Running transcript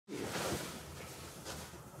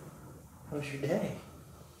How was your day?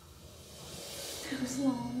 It was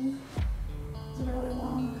long. It was really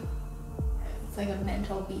long. It's like a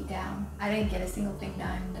mental beatdown. I didn't get a single thing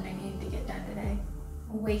done that I needed to get done today.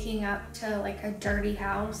 Waking up to like a dirty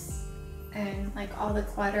house and like all the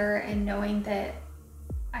clutter and knowing that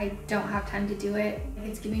I don't have time to do it,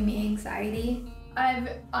 it's giving me anxiety. I've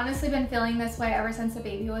honestly been feeling this way ever since the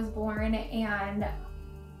baby was born, and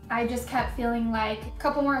I just kept feeling like a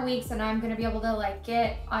couple more weeks and I'm gonna be able to like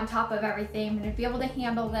get on top of everything. I'm gonna be able to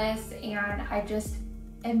handle this, and I just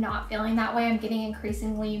am not feeling that way. I'm getting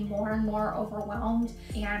increasingly more and more overwhelmed,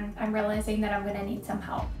 and I'm realizing that I'm gonna need some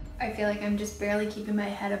help. I feel like I'm just barely keeping my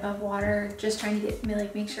head above water, just trying to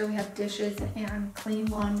make sure we have dishes and clean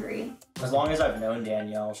laundry. As long as I've known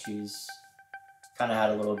Danielle, she's kind of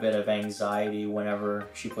had a little bit of anxiety whenever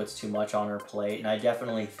she puts too much on her plate. And I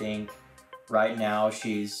definitely think right now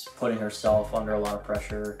she's putting herself under a lot of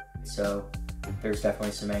pressure. So there's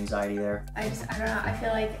definitely some anxiety there. I don't know, I feel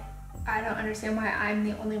like I don't understand why I'm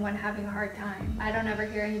the only one having a hard time. I don't ever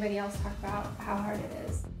hear anybody else talk about how hard it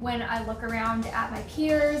is. When I look around at my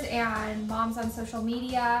peers and moms on social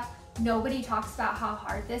media, nobody talks about how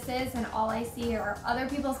hard this is, and all I see are other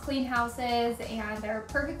people's clean houses and their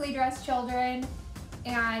perfectly dressed children,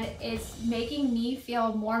 and it's making me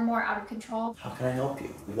feel more and more out of control. How can I help you?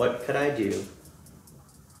 What could I do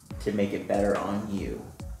to make it better on you?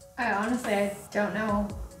 I don't know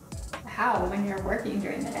how when you're working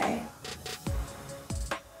during the day.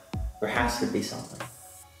 There has to be something.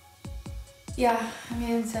 Yeah, I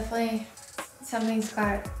mean, it's definitely, something's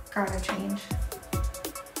gotta change.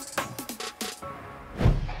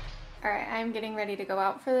 All right, I'm getting ready to go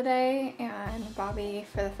out for the day, and Bobby,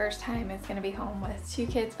 for the first time, is gonna be home with 2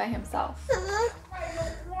 kids by himself.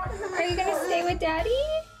 Are you gonna stay with Daddy?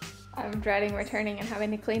 I'm dreading returning and having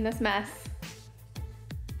to clean this mess.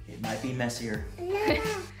 It might be messier. Is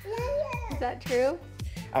that true?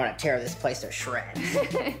 I want to tear this place to shreds.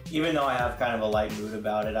 Even though I have kind of a light mood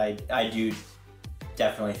about it, I do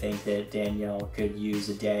definitely think that Danielle could use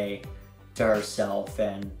a day to herself,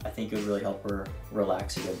 and I think it would really help her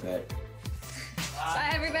relax a good bit.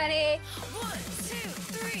 Bye, everybody. 1, 2,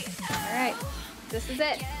 3. All right, this is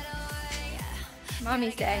it.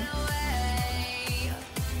 Mommy's day.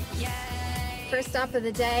 First stop of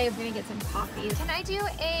the day, we're gonna get some coffee. Can I do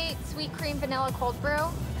a sweet cream vanilla cold brew? I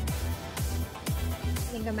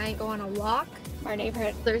think I might go on a walk. Our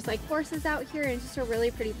neighborhood, there's like horses out here, and it's just a really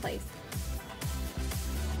pretty place.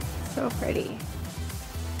 So pretty.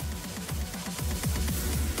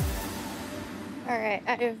 All right,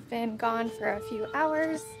 I've been gone for a few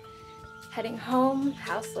hours. Heading home.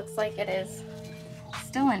 House looks like it is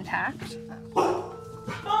still intact.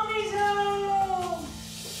 Mommy's home!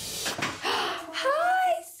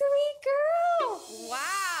 Hi, sweet girl!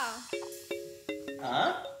 Wow.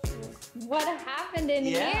 Huh? What happened in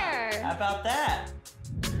here? How about that?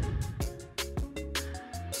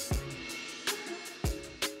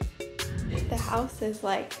 The house is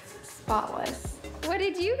like spotless. What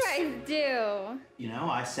did you guys do? You know,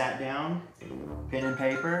 I sat down, pen and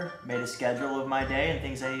paper, made a schedule of my day and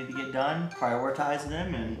things I needed to get done, prioritized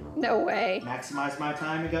them, and No way. maximized my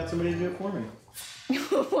time and got somebody to do it for me.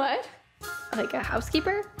 What? Like a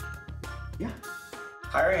housekeeper? Yeah.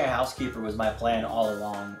 Hiring a housekeeper was my plan all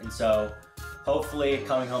along, and so hopefully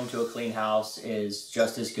coming home to a clean house is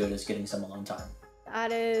just as good as getting someone on time.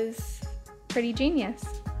 That is pretty genius.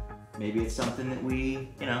 Maybe it's something that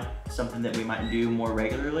something that we might do more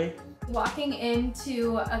regularly. Walking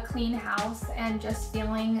into a clean house and just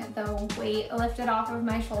feeling the weight lifted off of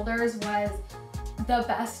my shoulders was the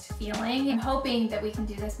best feeling. I'm hoping that we can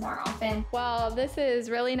do this more often. Well, this is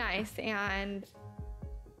really nice, and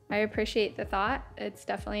I appreciate the thought. It's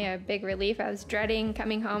definitely a big relief. I was dreading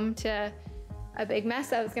coming home to a big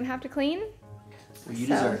mess I was gonna have to clean. Well, you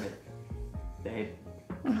deserve it, babe.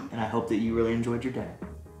 And I hope that you really enjoyed your day.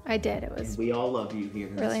 I did, it was And we all love you here.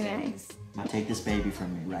 really nice. Now take this baby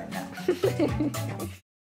from me right now.